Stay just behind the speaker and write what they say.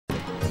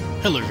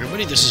Hello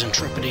everybody, this is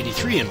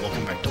Intrepid83 and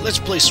welcome back to Let's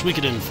Play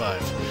Suikoden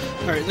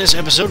 5. Alright, in this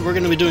episode we're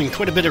going to be doing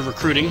quite a bit of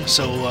recruiting,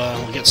 so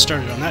we'll get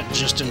started on that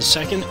just in a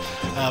second.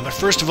 But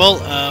first of all,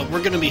 we're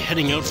going to be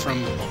heading out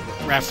from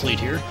Raffleet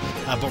here,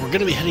 but we're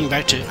going to be heading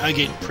back to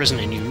Egbert prison,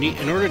 and you need,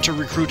 in order to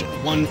recruit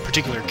one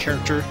particular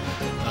character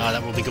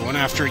that we'll be going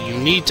after, you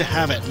need to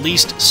have at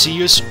least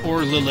Sius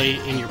or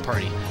Lille in your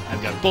party.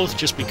 I've got both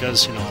just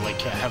because, you know, I like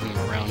having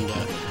them around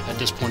at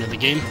this point of the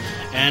game.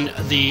 And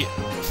the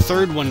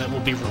third one that we'll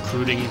be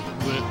recruiting,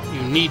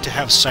 you need to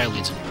have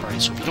Sileads in your party.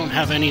 So if you don't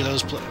have any of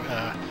those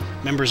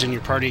members in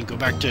your party, go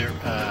back to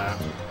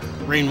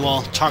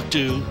Rainwall, talk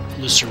to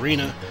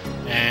Lucerina,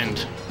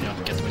 and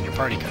get them in your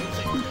party kind of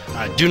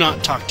thing. Do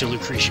not talk to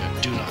Lucretia.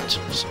 Do not.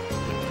 So,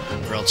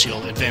 or else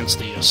you'll advance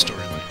the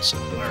storyline. So,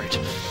 alright,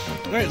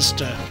 let's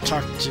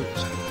talk to...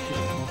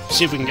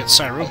 see if we can get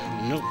Sairoh.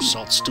 Nope,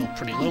 salt's still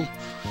pretty low.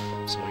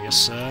 So I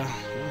guess we'll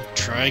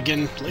try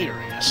again later,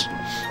 I guess.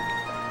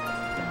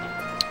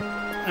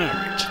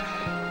 Alright.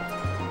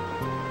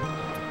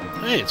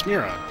 Hey, it's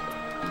Murad.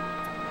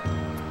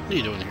 What are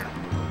you doing here?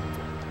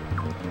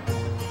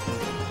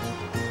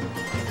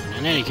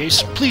 In any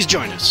case, please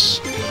join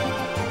us.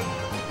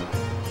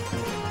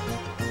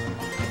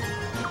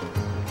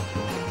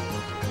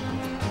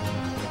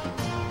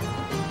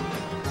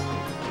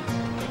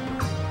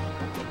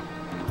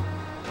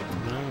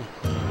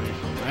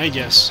 I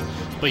guess.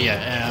 But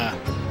yeah,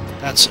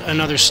 that's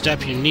another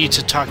step. You need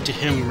to talk to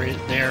him right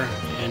there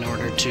in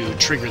order to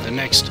trigger the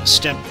next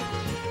step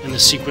in the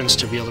sequence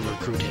to be able to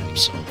recruit him.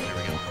 So there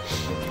we go.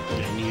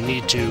 And you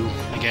need to,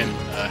 again,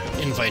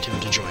 invite him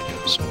to join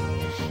you. So,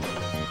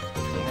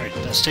 alright,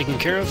 that's taken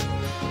care of.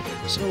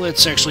 So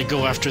let's actually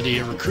go after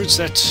the recruits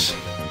that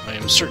I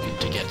am certain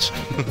to get.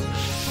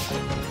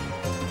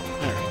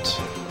 Alright.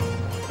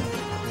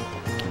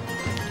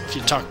 If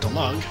you talk to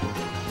Log,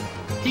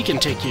 he can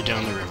take you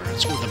down the river.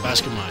 It's with the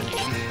basket mine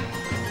again.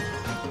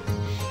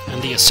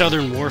 And the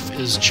southern wharf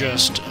is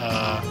just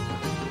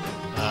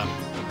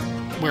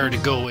where to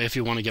go if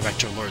you want to get back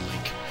to Lord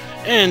Lake.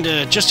 And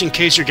just in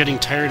case you're getting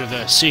tired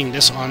of seeing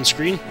this on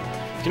screen,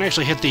 you can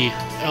actually hit the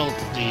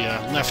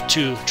left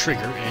 2 trigger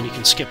and you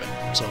can skip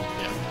it. So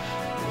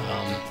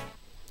yeah,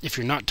 if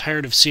you're not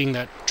tired of seeing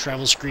that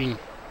travel screen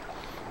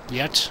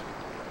yet,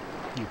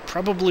 you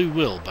probably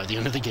will by the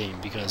end of the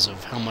game because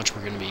of how much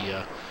we're going to be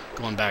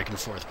going back and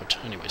forth. But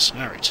anyways,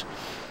 alright.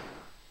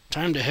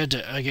 Time to head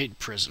to Egbert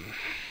prison.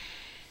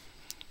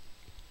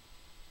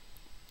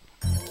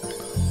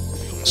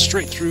 Going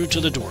straight through to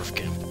the dwarf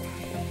camp.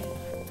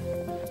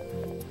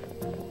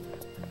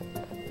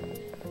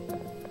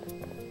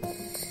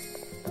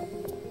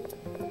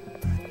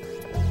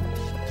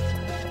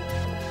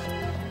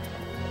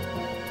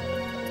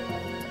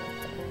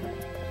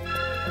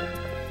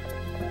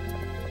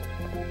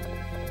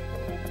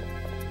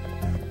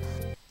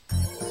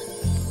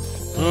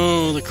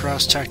 Oh, the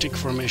cross-tactic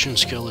formation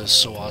skill is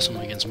so awesome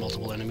against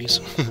multiple enemies.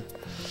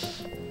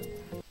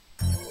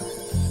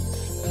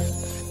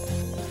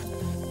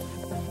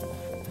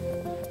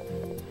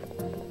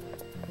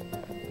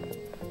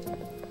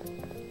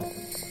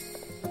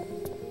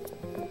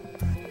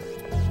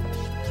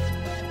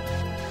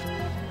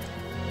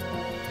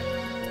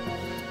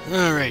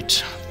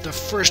 Alright, the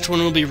first one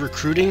we'll be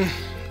recruiting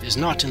is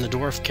not in the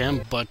dwarf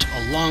camp, but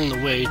along the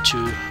way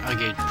to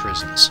Egbert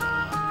prison, so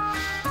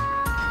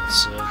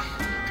let's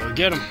go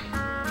get him.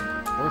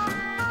 Or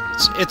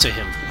it's a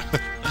him.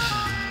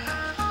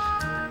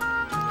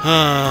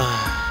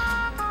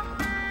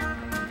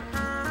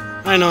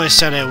 I know I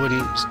said I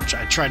wouldn't.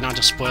 I tried not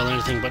to spoil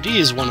anything, but he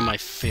is one of my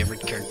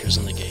favorite characters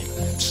in the game.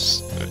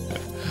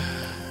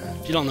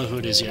 If you don't know who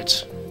it is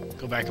yet,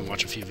 go back and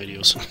watch a few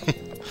videos.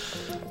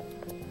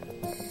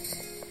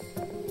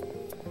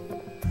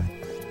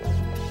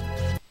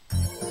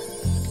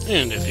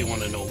 And if you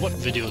want to know what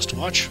videos to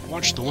watch,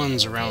 watch the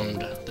ones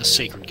around the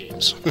Sacred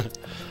Games.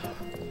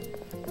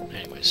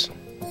 Anyways.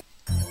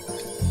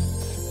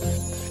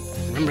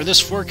 Remember this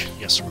fork?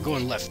 Yes, we're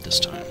going left this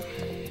time.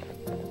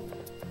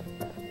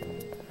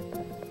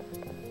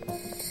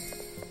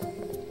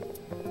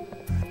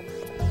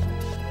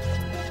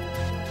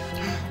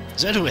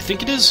 Is that who I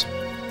think it is?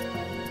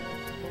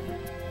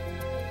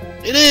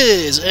 It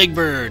is!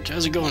 Egbert!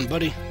 How's it going,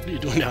 buddy? What are you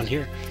doing down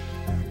here?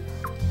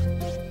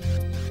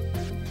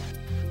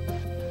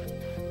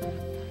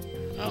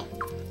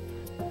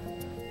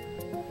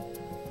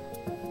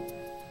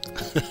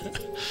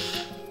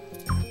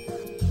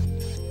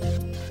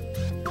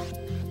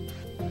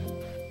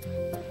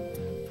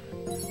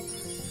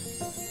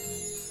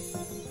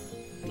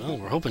 Well,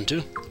 we're hoping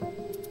to.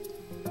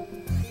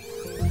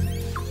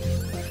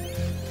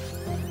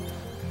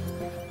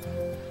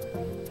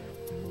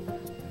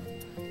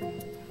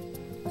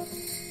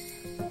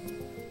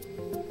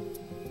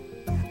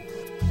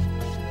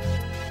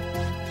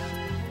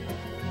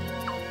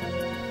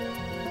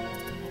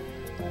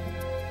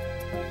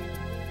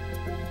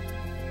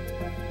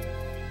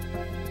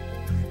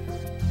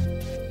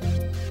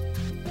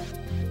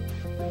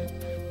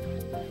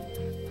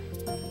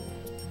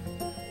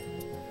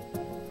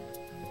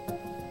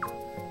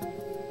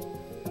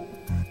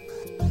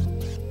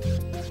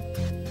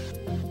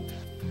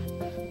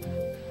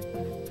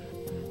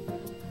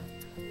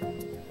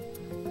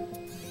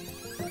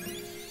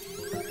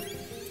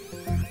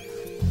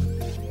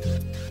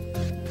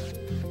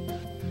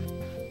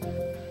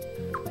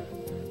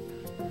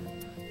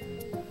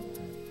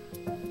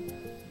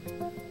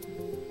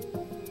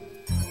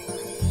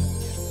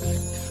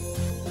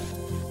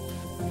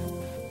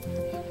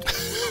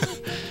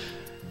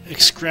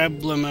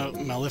 Scrabble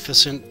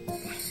maleficent,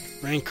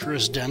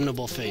 rancorous,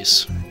 damnable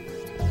face.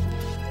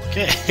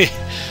 Okay.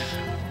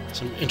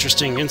 Some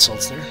interesting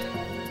insults there.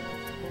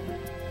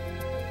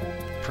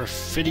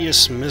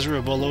 Perfidious,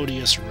 miserable,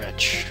 odious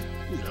wretch.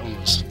 Ooh,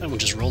 that one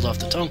just rolled off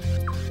the tongue.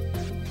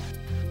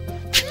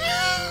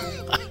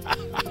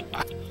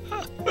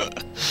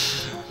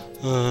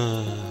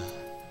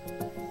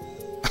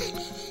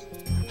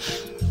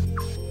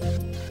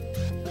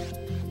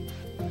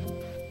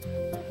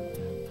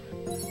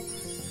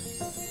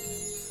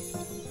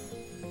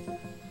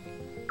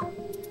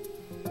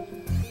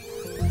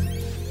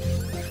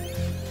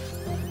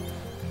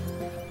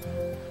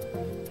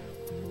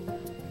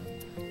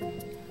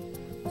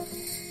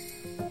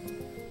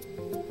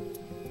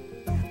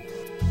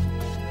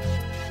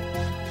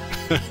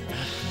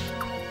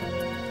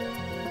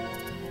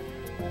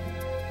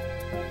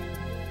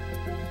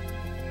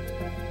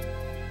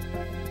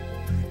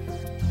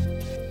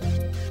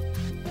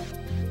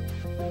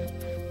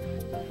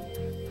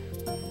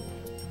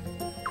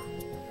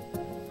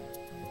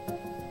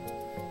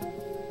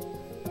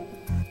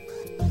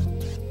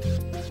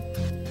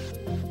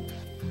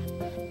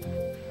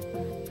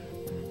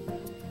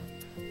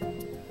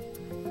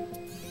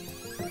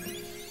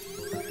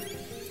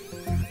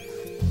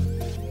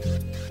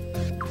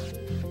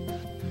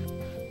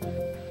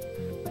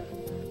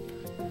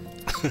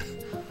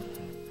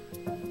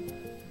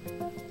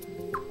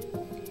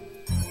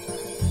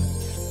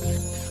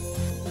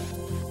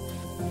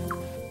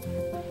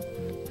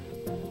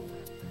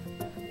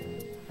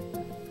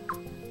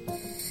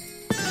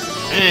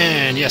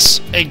 And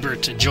yes,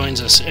 Egbert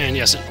joins us, and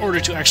yes, in order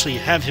to actually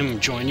have him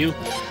join you,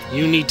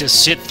 you need to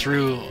sit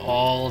through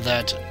all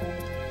that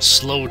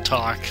slow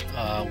talk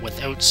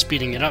without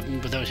speeding it up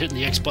and without hitting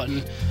the X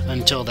button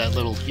until that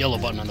little yellow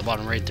button on the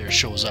bottom right there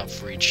shows up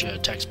for each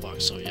text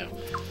box. So yeah,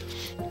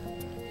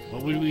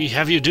 what would we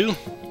have you do?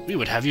 We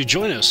would have you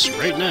join us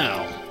right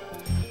now.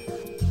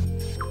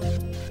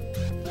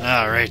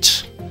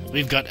 Alright,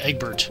 we've got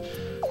Egbert.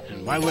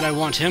 And why would I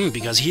want him?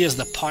 Because he has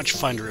the Potch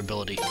Finder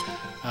ability.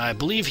 I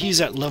believe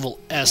he's at level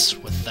S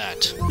with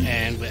that,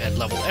 and at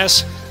level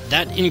S,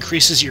 that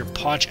increases your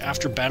Potch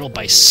after battle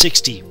by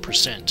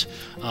 60%.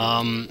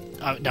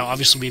 Now,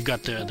 obviously, we've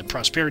got the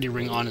Prosperity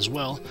Ring on as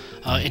well.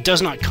 It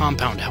does not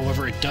compound,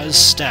 however, it does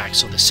stack.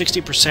 So the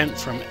 60%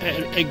 from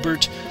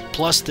Egbert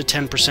plus the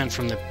 10%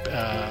 from the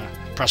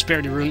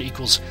Prosperity Rune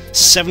equals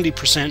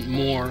 70%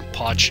 more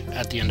Potch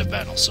at the end of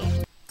battle. So,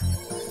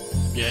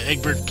 yeah,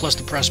 Egbert plus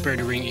the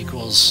Prosperity Ring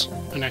equals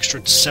an extra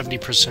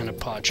 70% of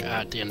Potch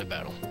at the end of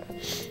battle.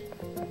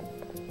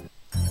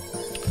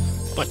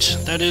 But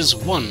that is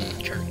one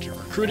character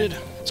recruited.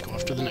 Let's go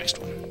after the next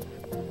one.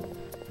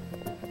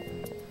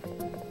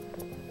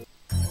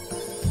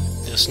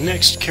 This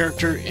next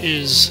character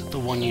is the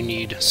one you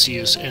need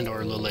Sius and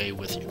or Lele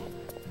with you.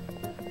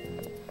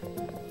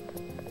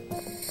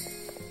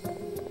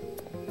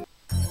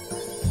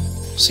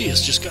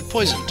 Sius just got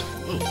poisoned.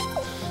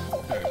 Oh.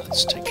 Alright,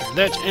 let's take care of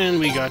that. And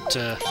we got,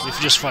 we've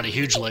just fought a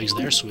huge legs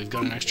there, so we've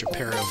got an extra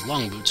pair of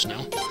long boots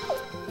now.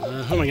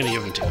 Who am I going to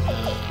give him to?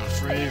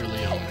 Frey or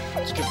Leon?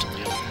 Let's give it to Leon.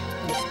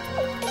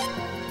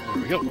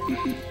 There we go.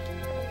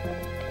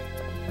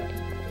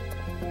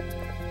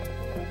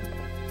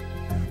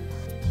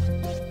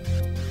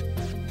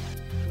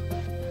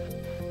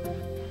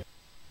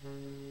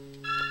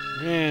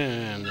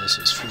 And this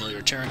is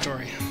familiar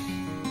territory.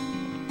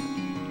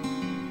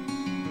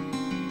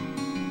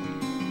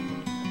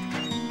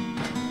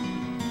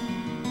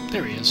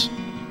 There he is.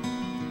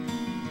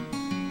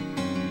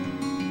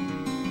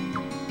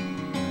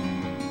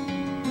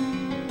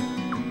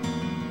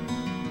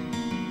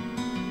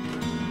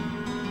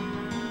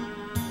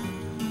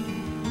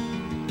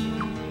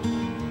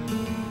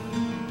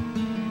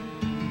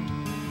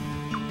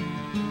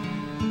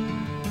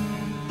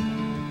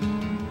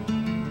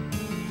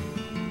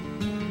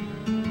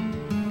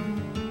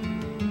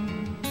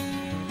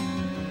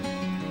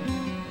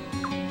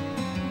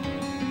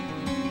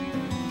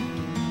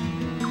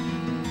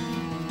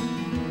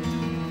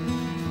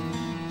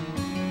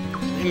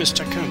 His name is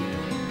Takamu.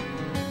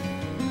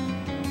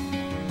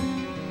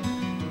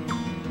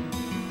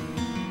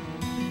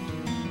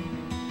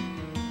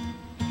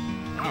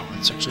 Wow,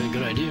 that's actually a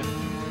good idea.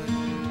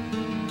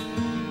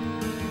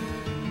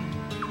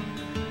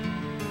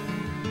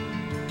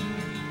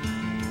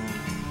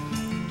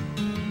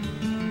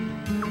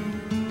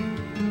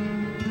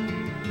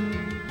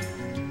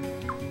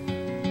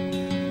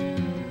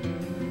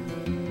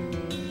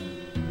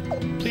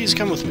 Please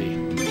come with me.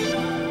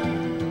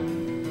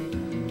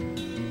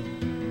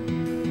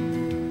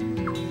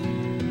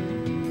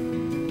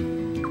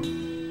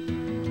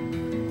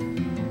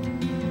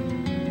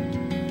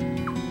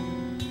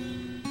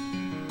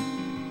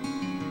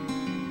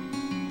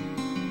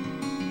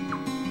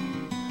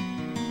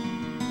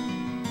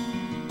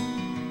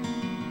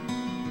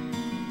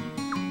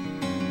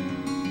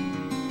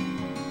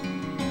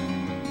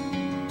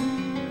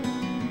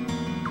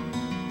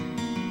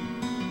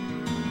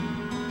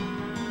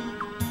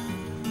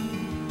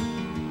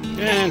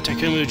 And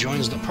Takamu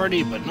joins the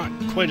party, but not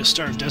quite a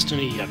Star of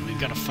Destiny yet. We've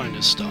got to find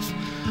his stuff.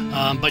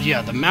 But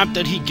yeah, the map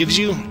that he gives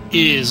you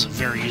is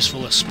very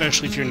useful,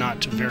 especially if you're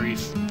not very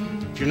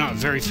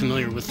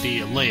familiar with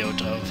the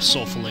layout of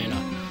Sol Falena,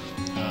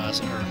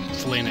 or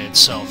Falena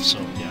itself. So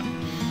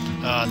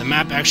yeah, the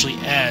map actually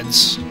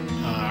adds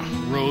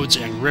roads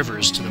and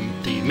rivers to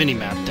the mini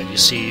map that you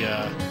see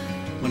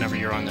whenever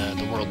you're on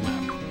the world map.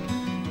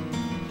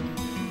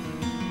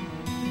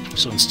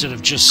 So instead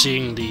of just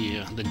seeing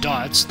the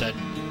dots that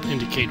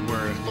indicate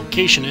where a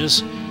location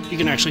is, you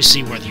can actually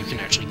see whether you can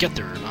actually get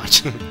there or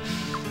not.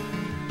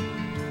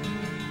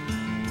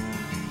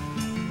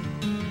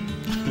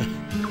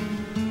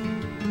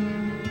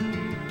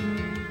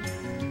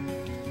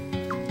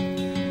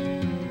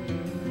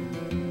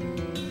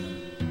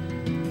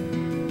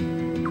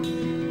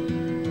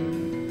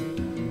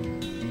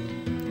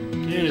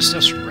 And his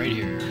stuff's right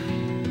here.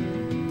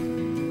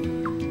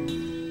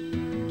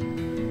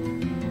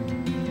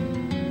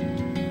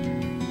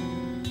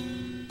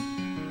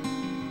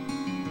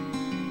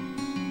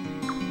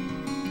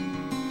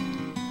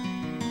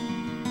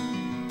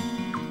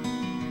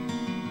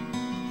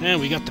 And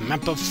we got the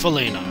map of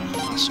Falena.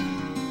 Awesome.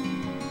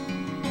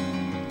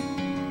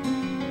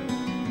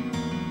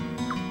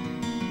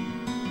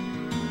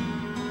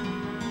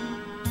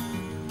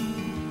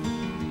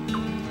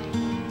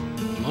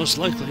 Most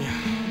likely.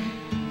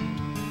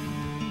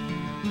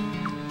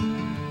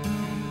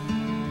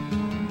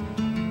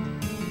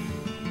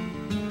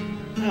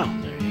 Oh,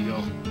 there you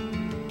go.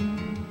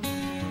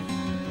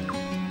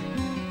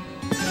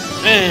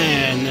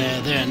 And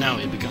there, now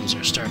it becomes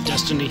our Star of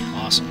Destiny.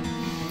 Awesome.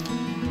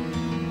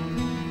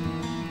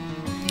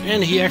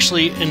 And he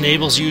actually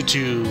enables you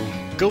to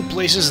go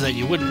places that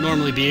you wouldn't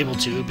normally be able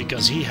to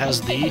because he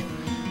has the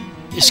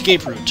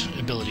escape route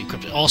ability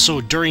equipped. Also,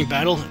 during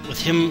battle,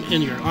 with him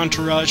in your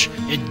entourage,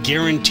 it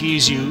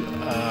guarantees you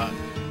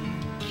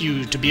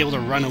to be able to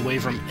run away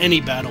from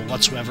any battle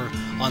whatsoever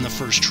on the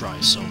first try.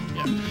 So,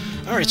 yeah.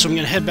 Alright, so I'm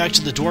going to head back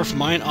to the dwarf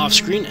mine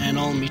off-screen, and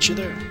I'll meet you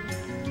there.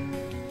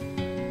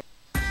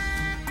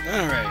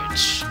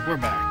 Alright, we're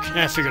back.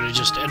 I figured I'd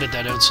just edit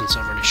that out since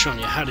I've already shown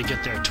you how to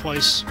get there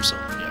twice, so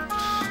yeah.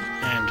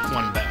 And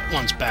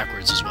one's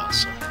backwards as well,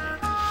 so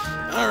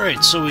yeah.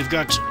 Alright, so we've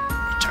got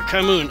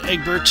Takamu and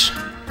Egbert.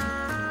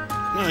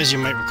 Now, as you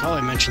might recall,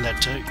 I mentioned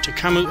that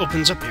Takamu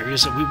opens up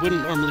areas that we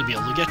wouldn't normally be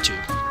able to get to.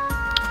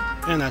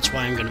 And that's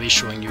why I'm going to be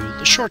showing you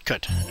the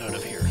shortcut out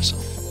of here, so.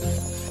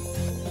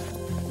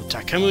 With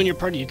Takamu in your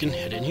party, you can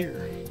head in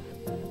here.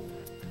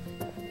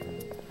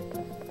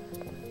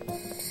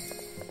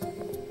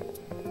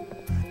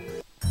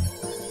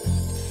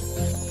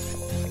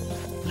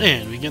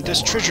 And we get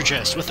this treasure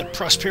chest with a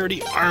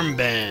prosperity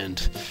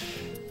armband.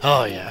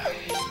 Oh yeah.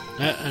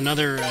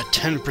 Another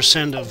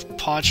 10% of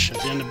potch at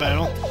the end of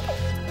battle.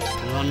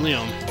 Put it on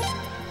Leon.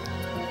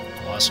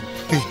 Awesome.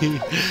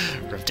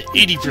 We're up to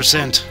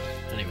 80%.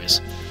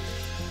 Anyways.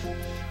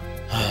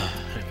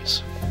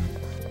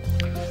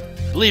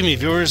 Believe me,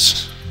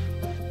 viewers,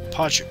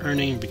 potch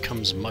earning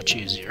becomes much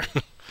easier.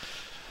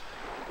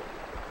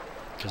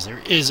 Because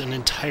there is an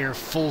entire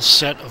full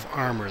set of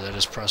armor that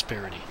is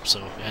prosperity.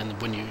 So,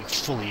 and when you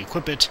fully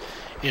equip it,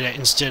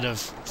 instead of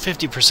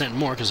 50%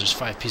 more, because there's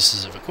 5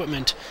 pieces of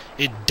equipment,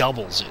 it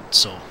doubles it.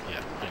 So,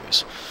 yeah,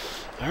 anyways.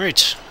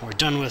 Alright, we're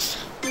done with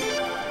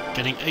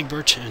getting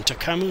Egbert and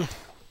Takamu.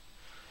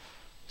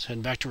 Let's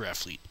head back to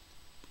Raftfleet.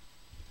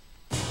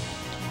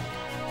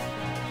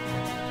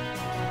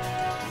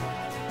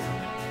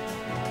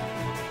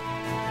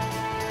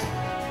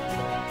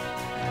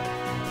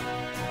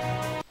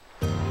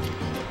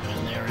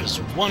 There's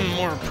one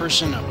more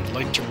person I would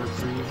like to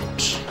recruit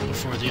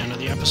before the end of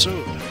the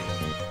episode.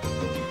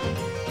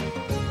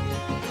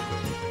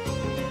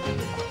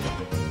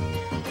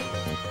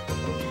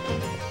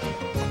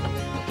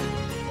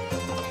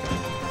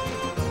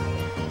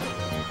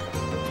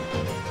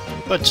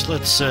 But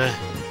let's, you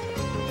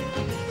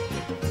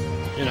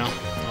know,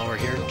 while we're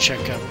here,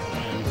 check up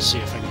and see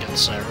if I can get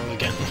Sairoh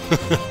again.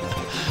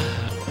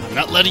 I'm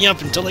not letting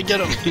up until I get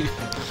him.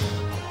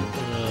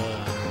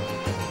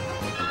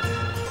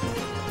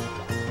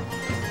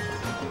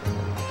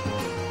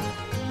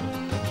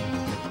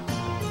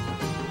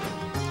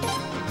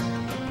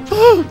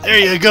 There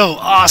you go!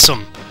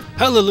 Awesome!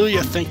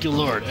 Hallelujah! Thank you,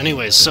 Lord.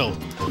 Anyways, so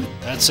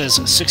that says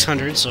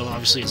 600, so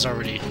obviously it's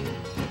already...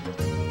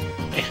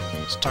 Hey,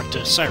 let's talk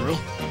to Sairoh.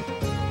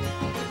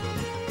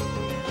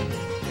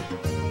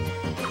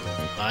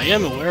 I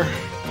am aware.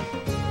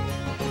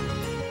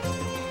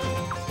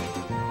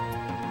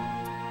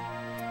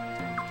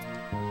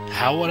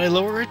 How would I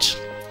lower it?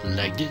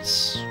 Like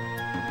this.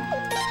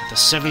 Get the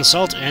 7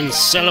 salt and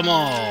sell them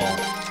all!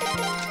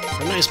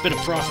 For a nice bit of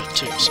profit,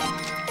 too, so...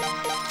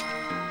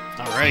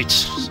 Alright,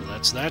 so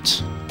that's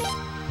that.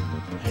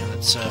 And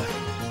let's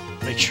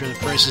make sure the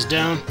price is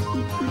down.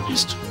 Or at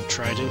least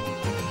try to.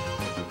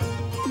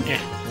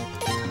 Yeah.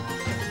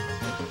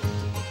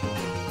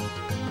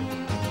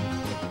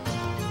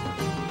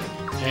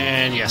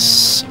 And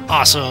yes,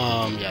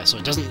 awesome! Yeah, so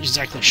it doesn't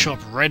exactly show up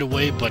right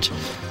away, but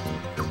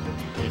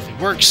if it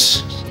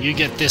works, you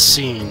get this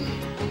scene.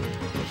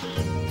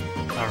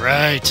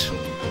 Alright.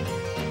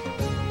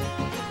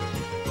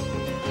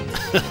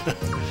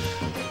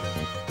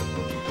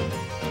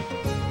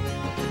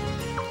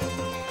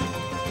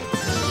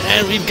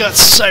 And we've got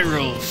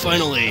Sairoh,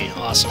 finally.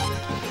 Awesome.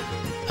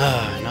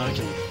 Now I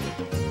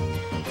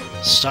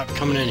can stop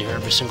coming in here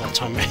every single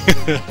time I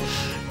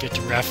get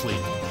to Rafleet.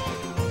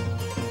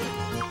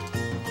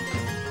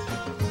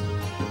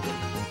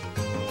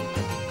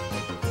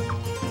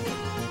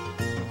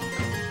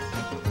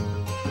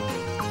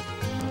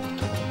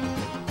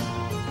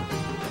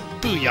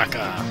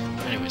 Booyaka!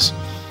 Anyways.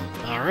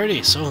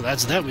 Alrighty, so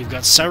that's that. We've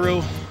got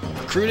Sairoh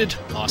recruited.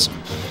 Awesome.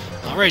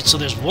 Alright, so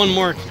there's one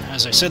more,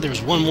 as I said,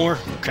 there's one more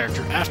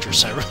character after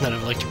Sairoh that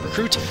I'd like to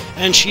recruit,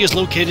 and she is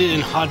located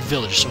in Hot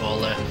Village, so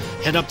I'll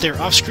head up there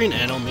off-screen,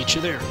 and I'll meet you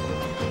there.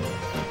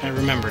 And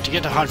remember, to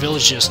get to Hot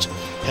Village, just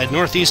head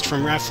northeast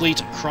from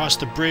Rafleet, cross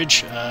the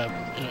bridge,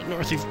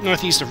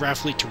 northeast of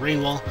Rafleet to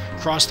Rainwall,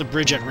 cross the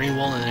bridge at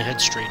Rainwall, and then head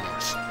straight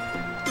north.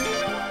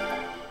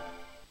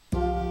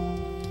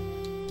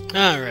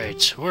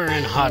 Alright, we're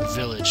in Hot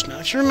Village. Now,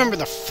 if you remember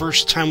the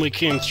first time we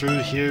came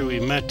through here,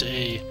 we met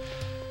a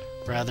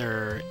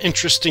rather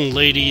interesting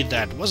lady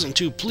that wasn't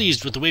too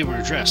pleased with the way we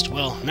were dressed.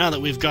 Well, now that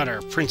we've got our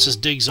princess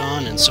digs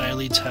on and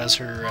Xyleeds has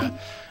her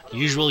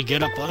usual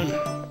get-up on,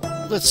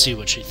 let's see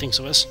what she thinks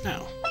of us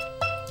now.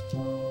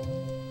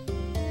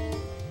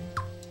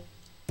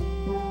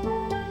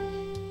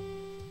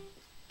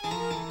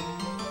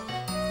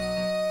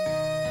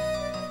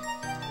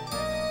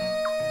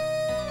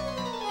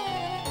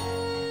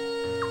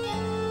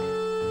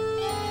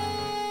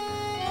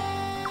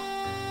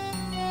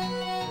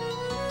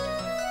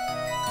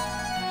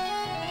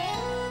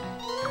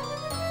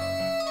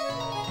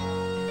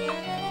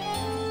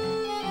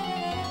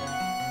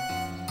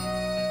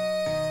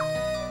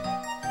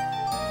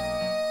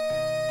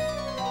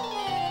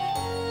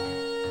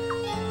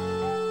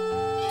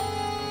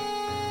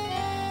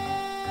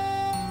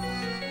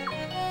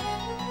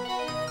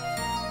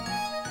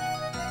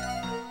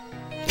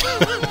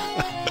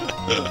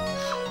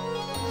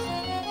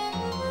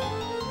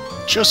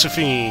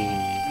 Josephine.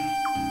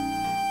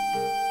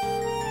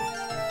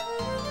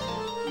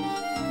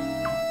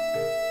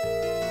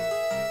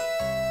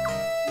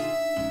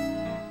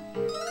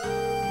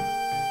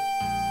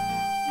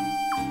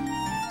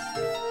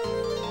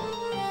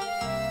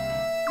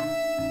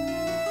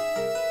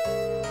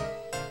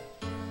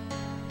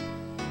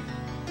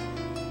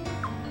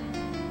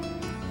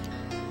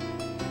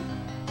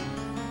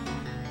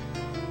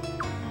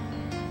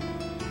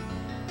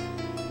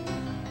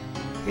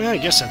 Yeah, I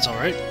guess that's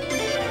alright.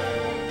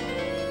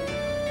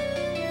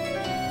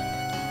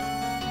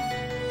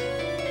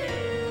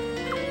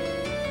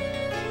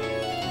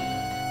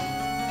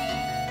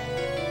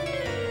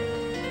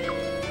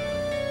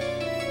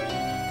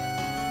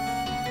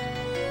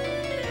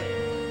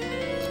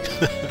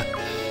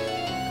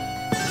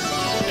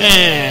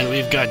 And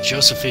we've got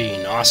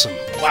Josephine. Awesome.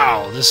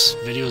 Wow, this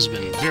video has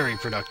been very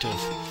productive.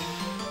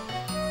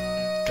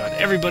 Got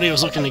everybody I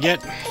was looking to get,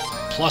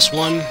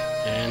 +1,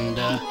 and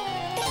a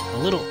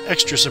little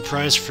extra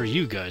surprise for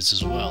you guys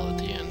as well at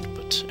the end.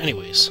 But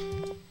anyways.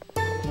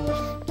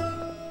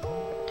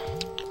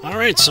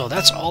 Alright, so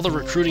that's all the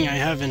recruiting I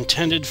have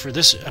intended for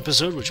this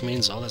episode, which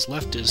means all that's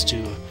left is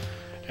to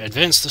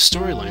advance the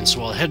storyline.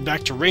 So I'll head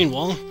back to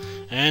Rainwall,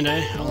 and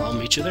I'll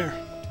meet you there.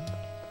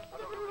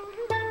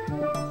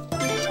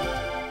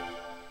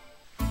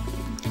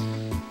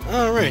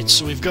 Alright,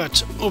 so we've got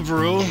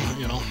Obero,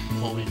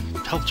 we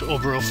helped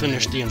Obero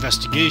finish the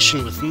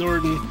investigation with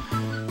Norden,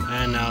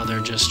 and now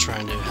they're just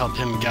trying to help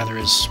him gather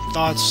his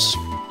thoughts,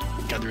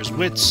 gather his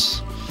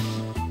wits,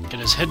 get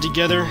his head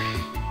together.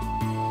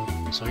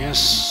 So I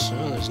guess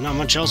there's not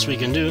much else we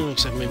can do,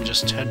 except maybe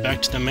just head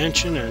back to the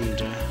mansion and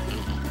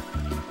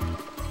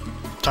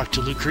talk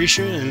to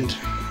Lucretia and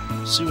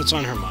see what's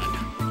on her mind.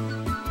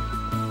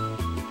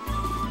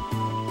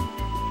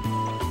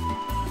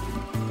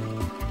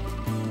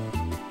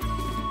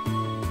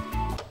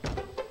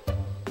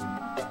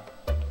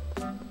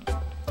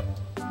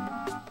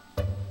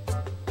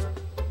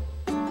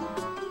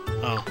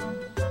 Oh.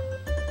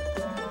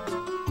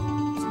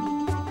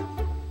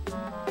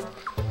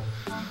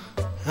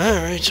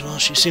 Alright, well,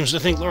 she seems to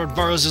think Lord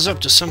Barows is up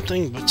to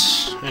something, but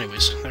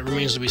anyways, that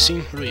remains to be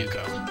seen. Where do you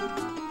go?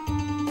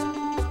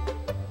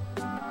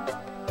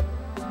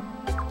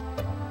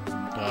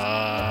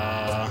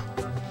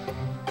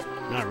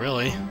 Not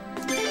really.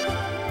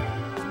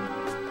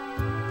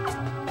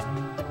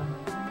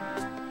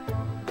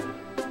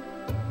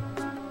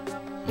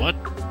 What?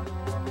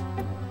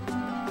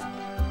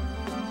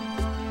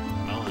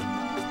 Well,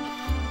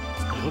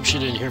 I hope she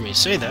didn't hear me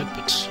say that,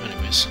 but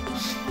anyways.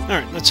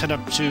 Alright, let's head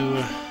up to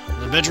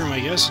the bedroom, I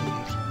guess,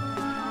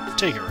 and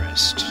take a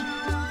rest.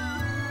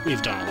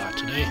 We've done a lot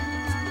today.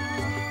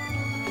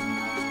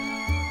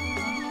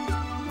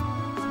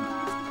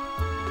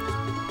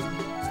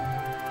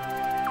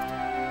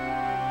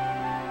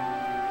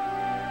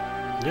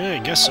 Yeah, I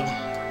guess so.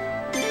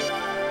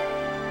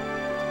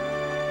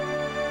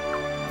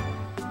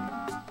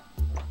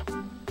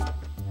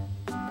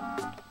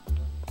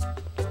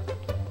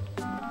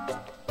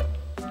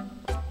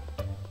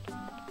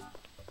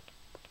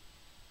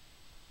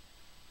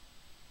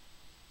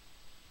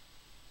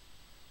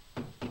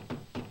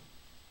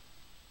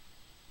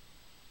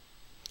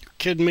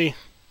 kidding me?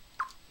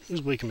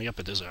 Who's waking me up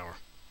at this hour?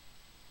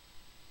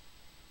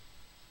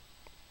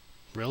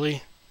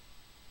 Really?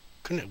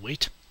 Couldn't it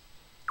wait?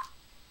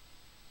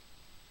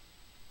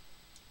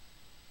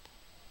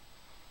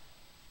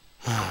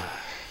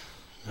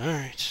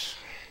 Alright.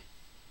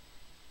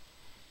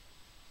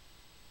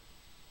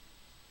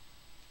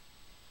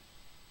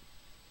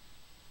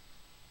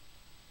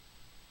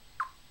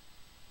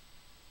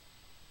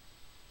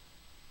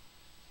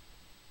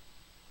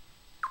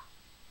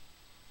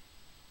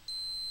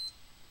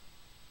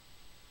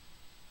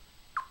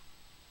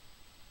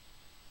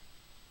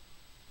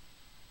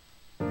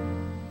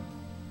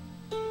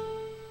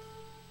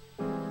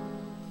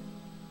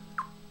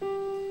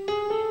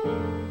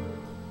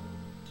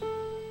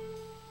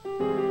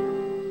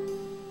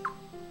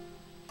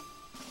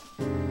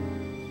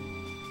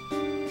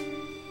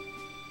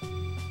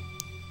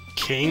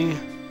 King?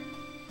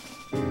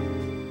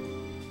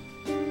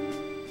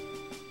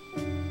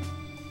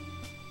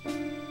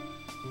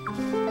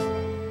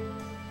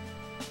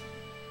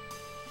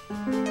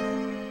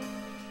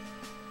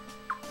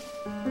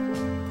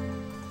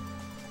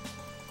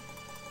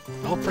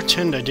 I'll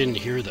pretend I didn't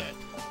hear that.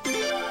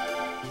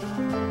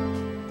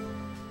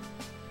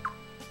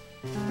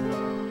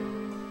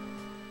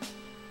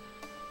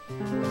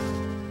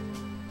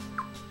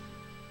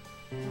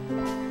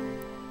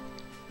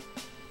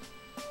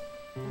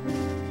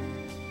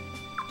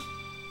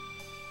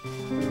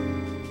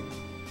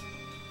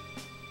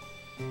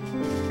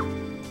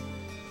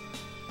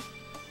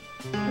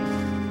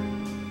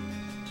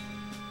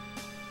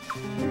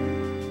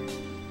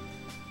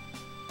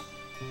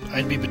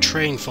 I'd be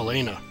betraying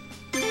Felena.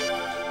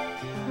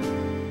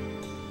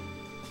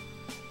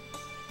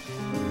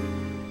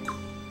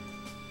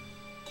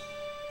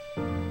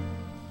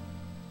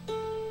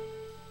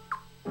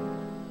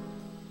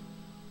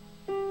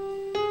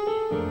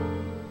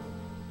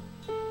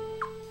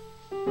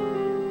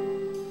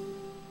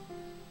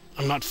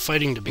 I'm not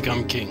fighting to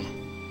become king.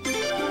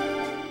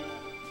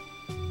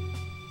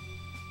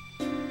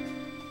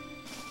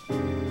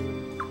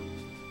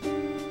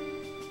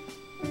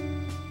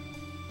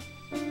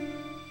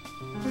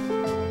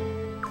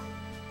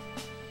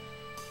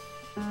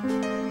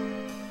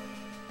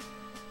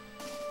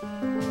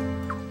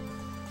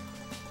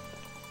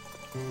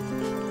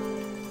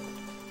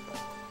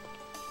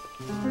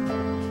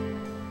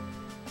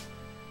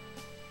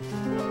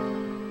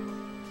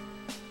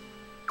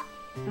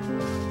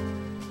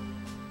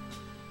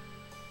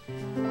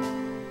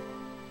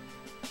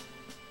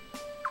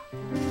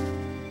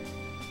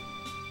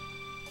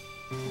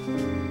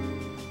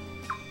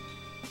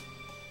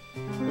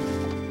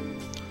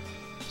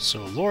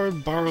 So Lord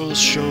Barows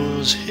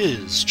shows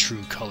his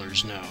true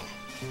colors now.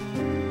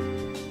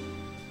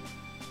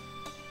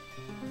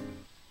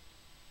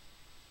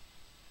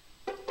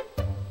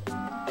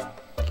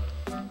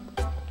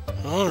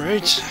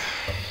 Alright.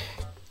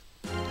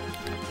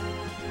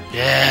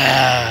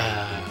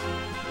 Yeah!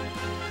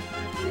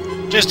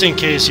 Just in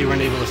case you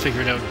weren't able to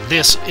figure it out,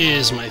 this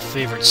is my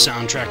favorite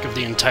soundtrack of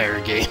the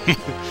entire game.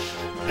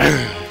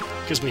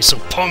 Gives me so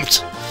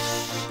pumped.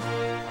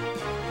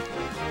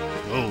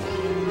 Whoa.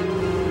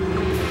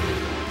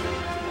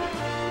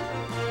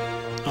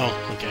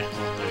 Oh, okay.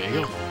 Well, there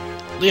you go.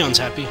 Leon's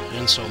happy,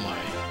 and so am I.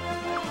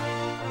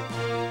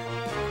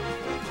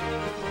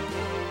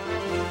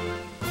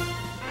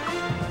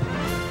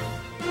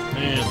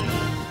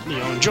 And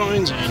Leon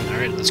joins, and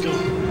alright, let's go.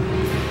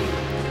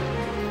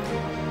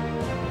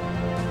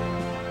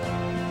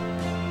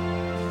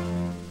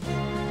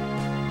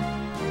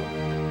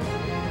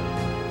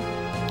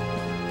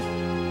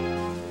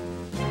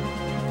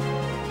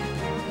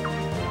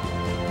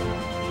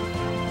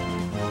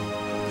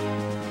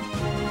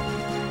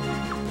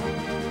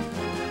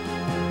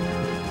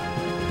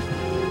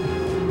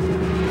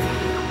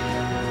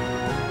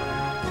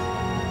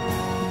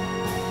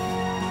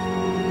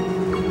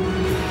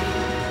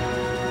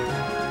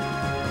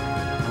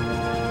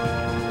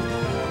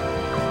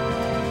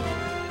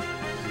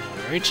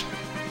 Right.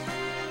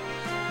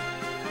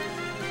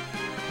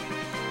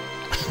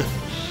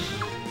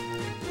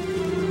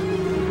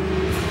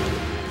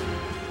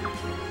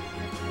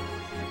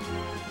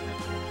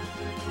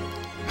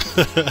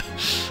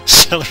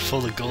 Cellar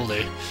full of gold,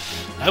 eh?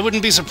 I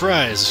wouldn't be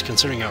surprised,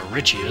 considering how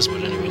rich he is,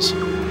 but anyways.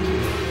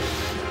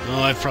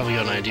 Oh, I've probably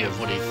got an idea of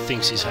what he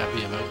thinks he's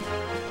happy about.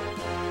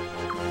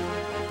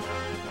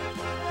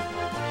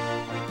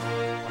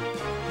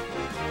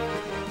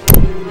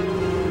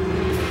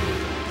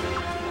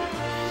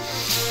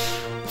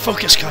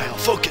 Focus, Kyle,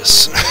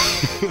 focus!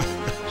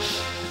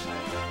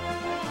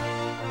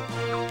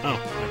 Oh,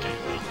 okay,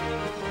 well.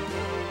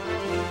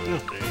 Oh,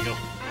 there you go.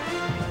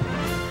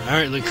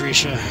 Alright,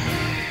 Lucretia.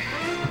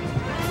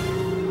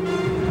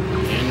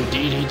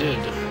 Indeed he did.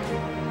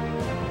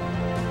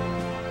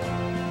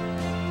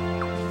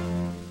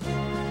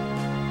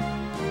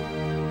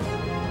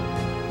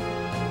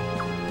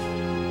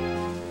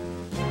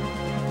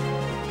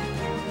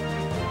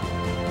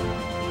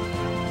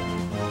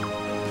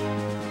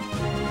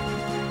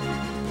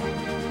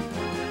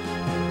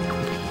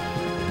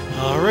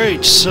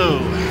 Alright, so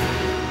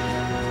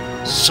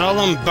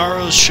Salum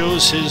Barows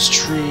shows his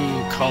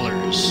true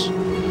colors.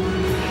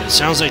 And it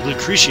sounds like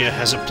Lucretia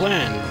has a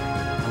plan.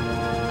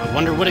 I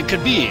wonder what it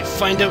could be.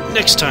 Find out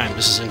next time.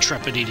 This is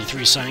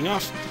Intrepid83 signing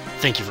off.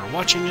 Thank you for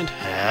watching and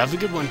have a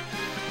good one.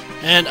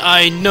 And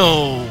I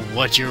know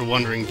what you're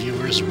wondering,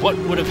 viewers. What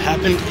would have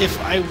happened if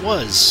I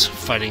was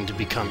fighting to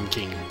become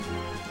king?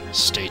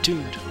 Stay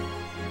tuned.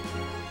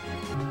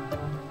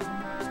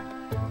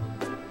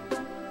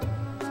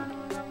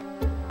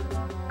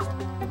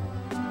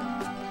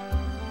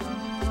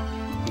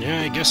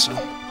 Yeah, I guess so.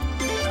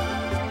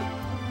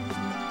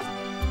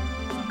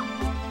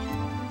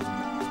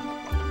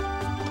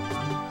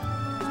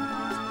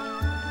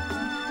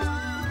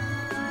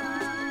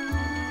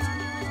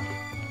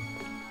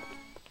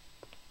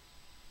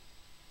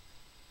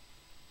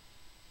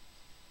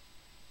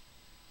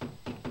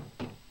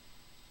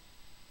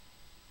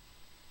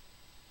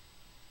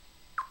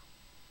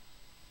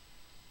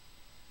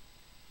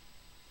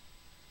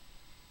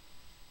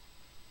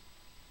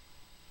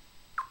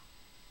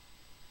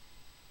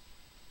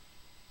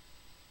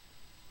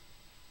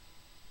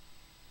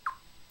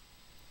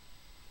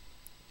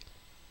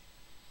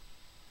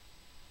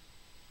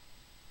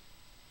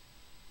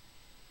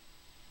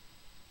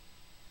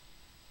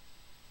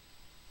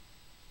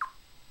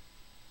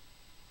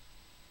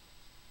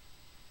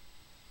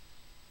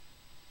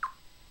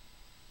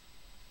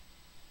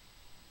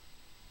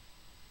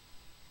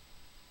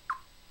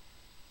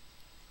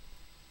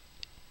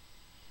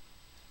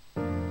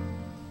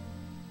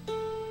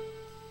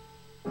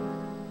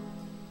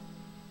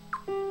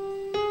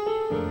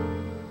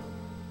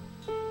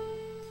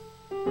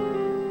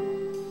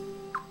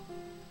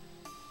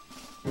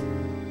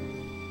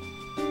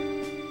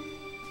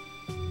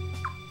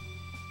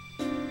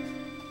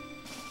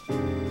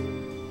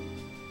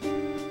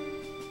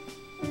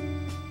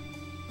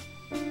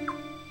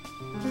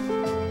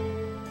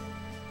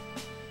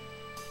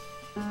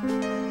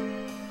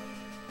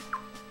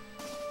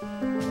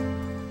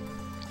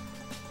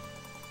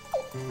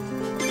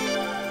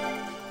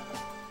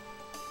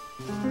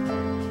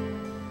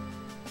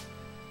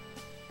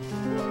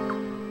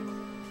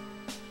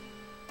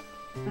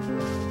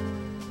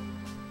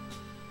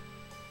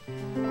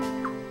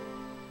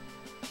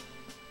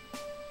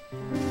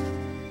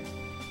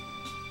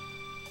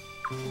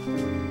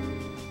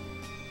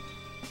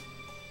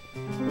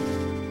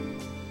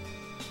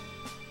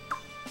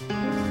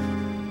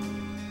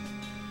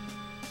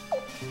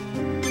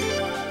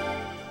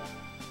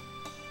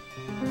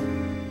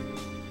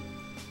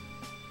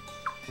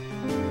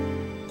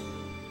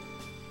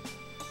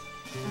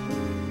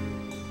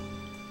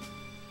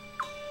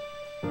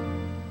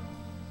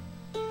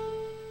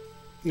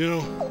 You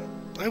know,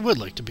 I would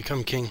like to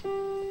become king.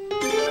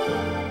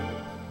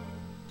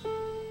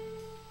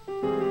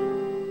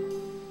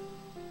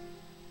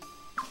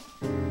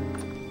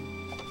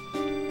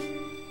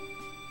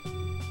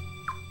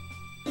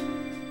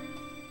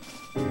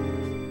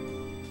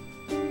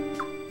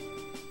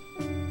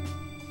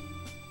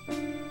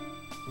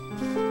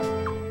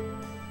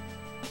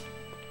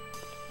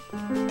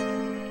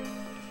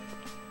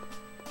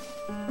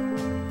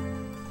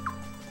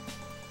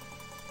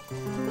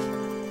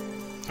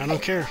 I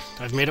don't care.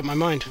 I've made up my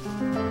mind.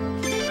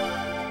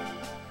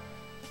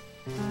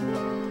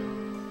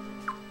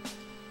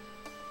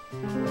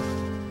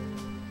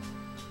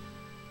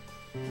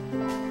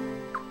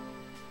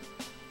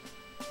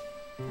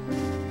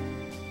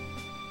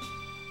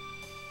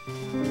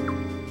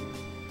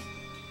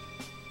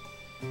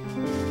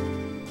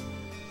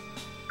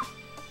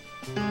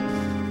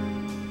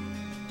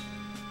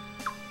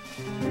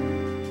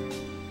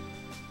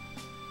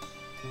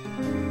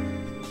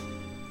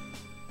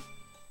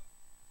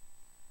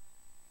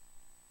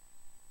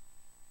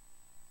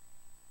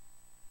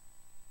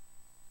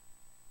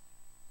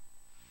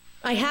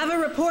 I have a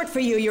report for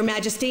you, Your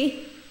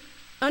Majesty.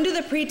 Under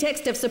the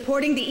pretext of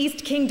supporting the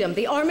East Kingdom,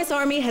 the Armis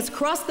army has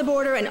crossed the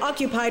border and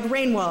occupied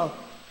Rainwall.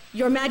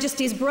 Your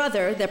Majesty's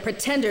brother, the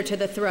pretender to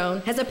the throne,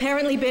 has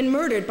apparently been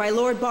murdered by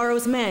Lord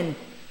Barows' men.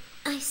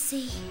 I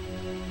see.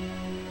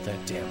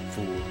 That damn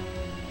fool.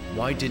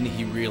 Why didn't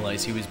he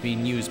realize he was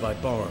being used by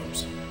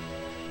Barows?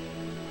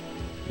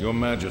 Your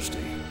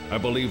Majesty, I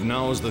believe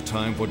now is the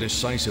time for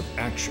decisive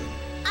action.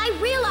 I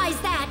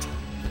realize that!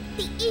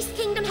 The East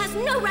Kingdom has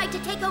no right to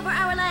take over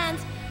our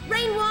lands.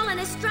 Rainwall and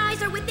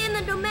Estrise are within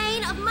the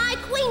domain of my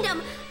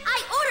queendom.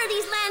 I order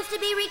these lands to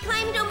be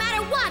reclaimed no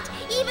matter what,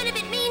 even if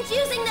it means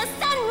using the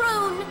Sun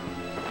Rune!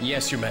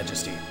 Yes, Your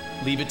Majesty.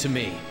 Leave it to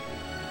me.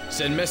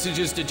 Send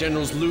messages to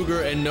Generals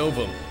Luger and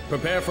Novum.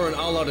 Prepare for an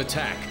all-out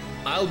attack.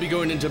 I'll be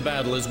going into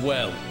battle as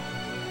well.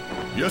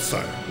 Yes,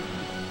 sire.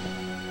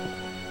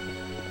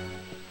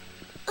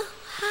 Oh,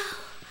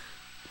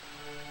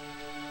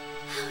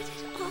 how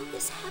did all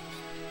this happen?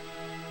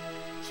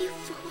 You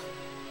fool.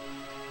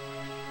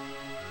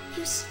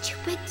 You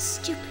stupid,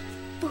 stupid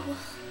fool.